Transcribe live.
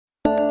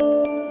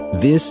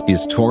This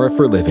is Torah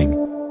for Living,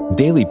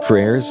 daily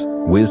prayers,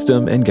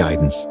 wisdom, and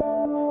guidance.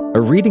 A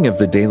reading of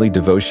the daily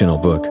devotional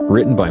book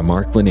written by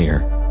Mark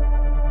Lanier.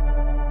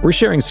 We're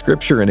sharing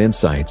scripture and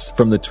insights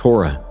from the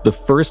Torah, the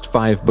first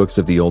 5 books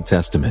of the Old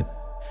Testament.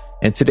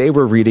 And today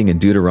we're reading in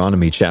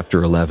Deuteronomy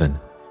chapter 11,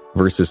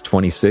 verses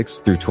 26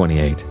 through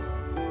 28.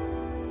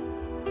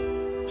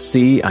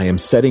 See, I am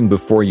setting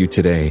before you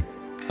today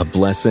a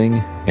blessing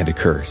and a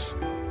curse.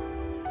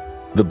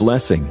 The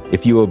blessing,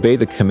 if you obey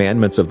the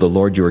commandments of the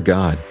Lord your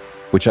God,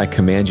 which I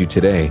command you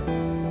today,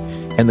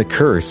 and the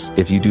curse,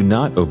 if you do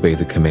not obey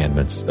the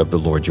commandments of the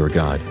Lord your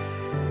God,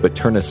 but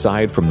turn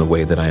aside from the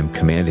way that I am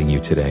commanding you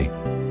today,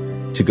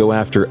 to go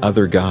after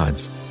other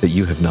gods that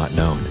you have not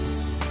known.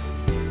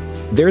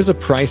 There's a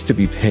price to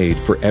be paid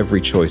for every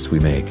choice we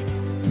make.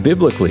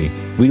 Biblically,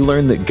 we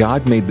learn that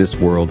God made this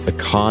world a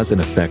cause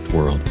and effect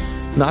world,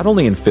 not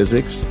only in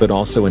physics, but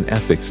also in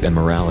ethics and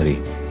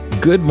morality.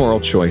 Good moral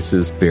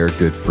choices bear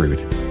good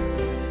fruit.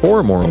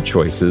 Poor moral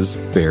choices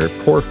bear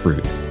poor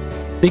fruit.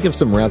 Think of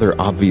some rather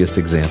obvious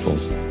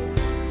examples.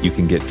 You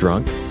can get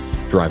drunk,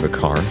 drive a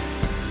car,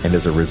 and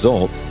as a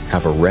result,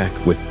 have a wreck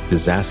with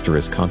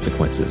disastrous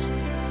consequences.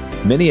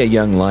 Many a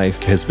young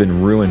life has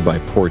been ruined by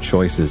poor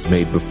choices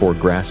made before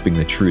grasping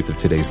the truth of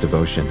today's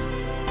devotion.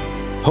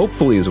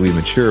 Hopefully, as we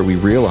mature, we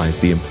realize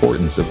the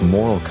importance of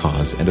moral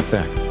cause and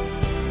effect.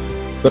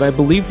 But I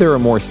believe there are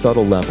more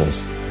subtle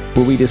levels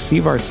where we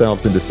deceive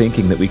ourselves into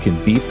thinking that we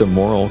can beat the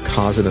moral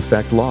cause and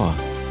effect law.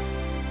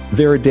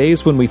 There are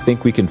days when we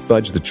think we can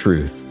fudge the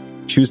truth,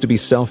 choose to be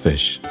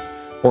selfish,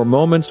 or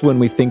moments when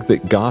we think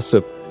that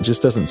gossip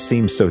just doesn't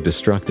seem so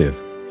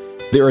destructive.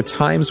 There are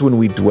times when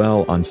we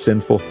dwell on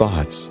sinful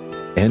thoughts,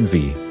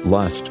 envy,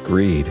 lust,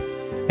 greed,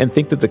 and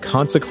think that the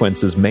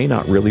consequences may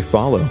not really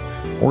follow,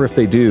 or if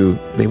they do,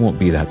 they won't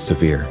be that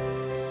severe.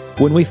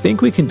 When we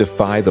think we can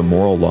defy the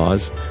moral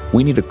laws,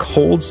 we need a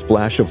cold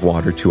splash of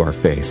water to our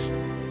face.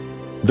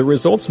 The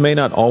results may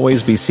not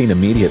always be seen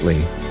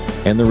immediately,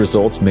 and the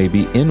results may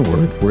be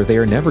inward where they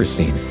are never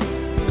seen,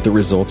 but the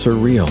results are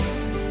real.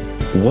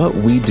 What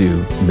we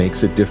do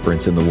makes a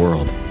difference in the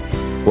world.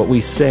 What we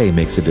say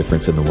makes a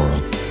difference in the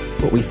world.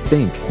 What we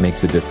think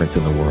makes a difference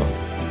in the world.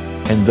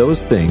 And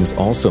those things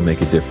also make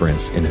a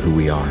difference in who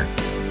we are.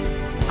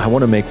 I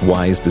want to make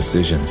wise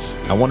decisions.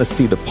 I want to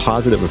see the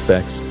positive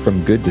effects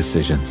from good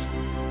decisions.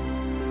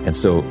 And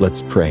so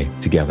let's pray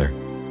together.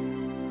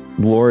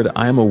 Lord,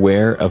 I am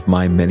aware of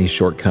my many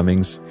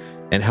shortcomings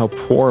and how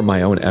poor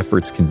my own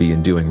efforts can be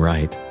in doing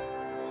right.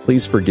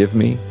 Please forgive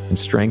me and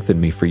strengthen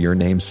me for your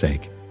name's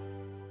sake.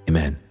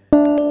 Amen.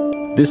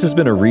 This has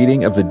been a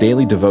reading of the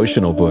daily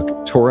devotional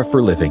book, Torah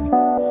for Living.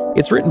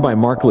 It's written by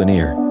Mark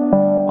Lanier,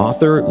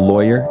 author,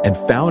 lawyer, and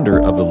founder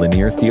of the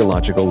Lanier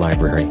Theological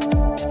Library.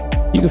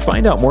 You can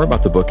find out more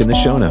about the book in the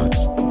show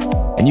notes.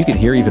 And you can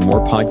hear even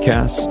more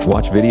podcasts,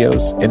 watch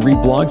videos, and read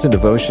blogs and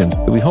devotions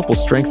that we hope will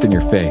strengthen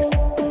your faith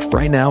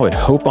right now at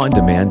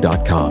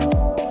hopeondemand.com.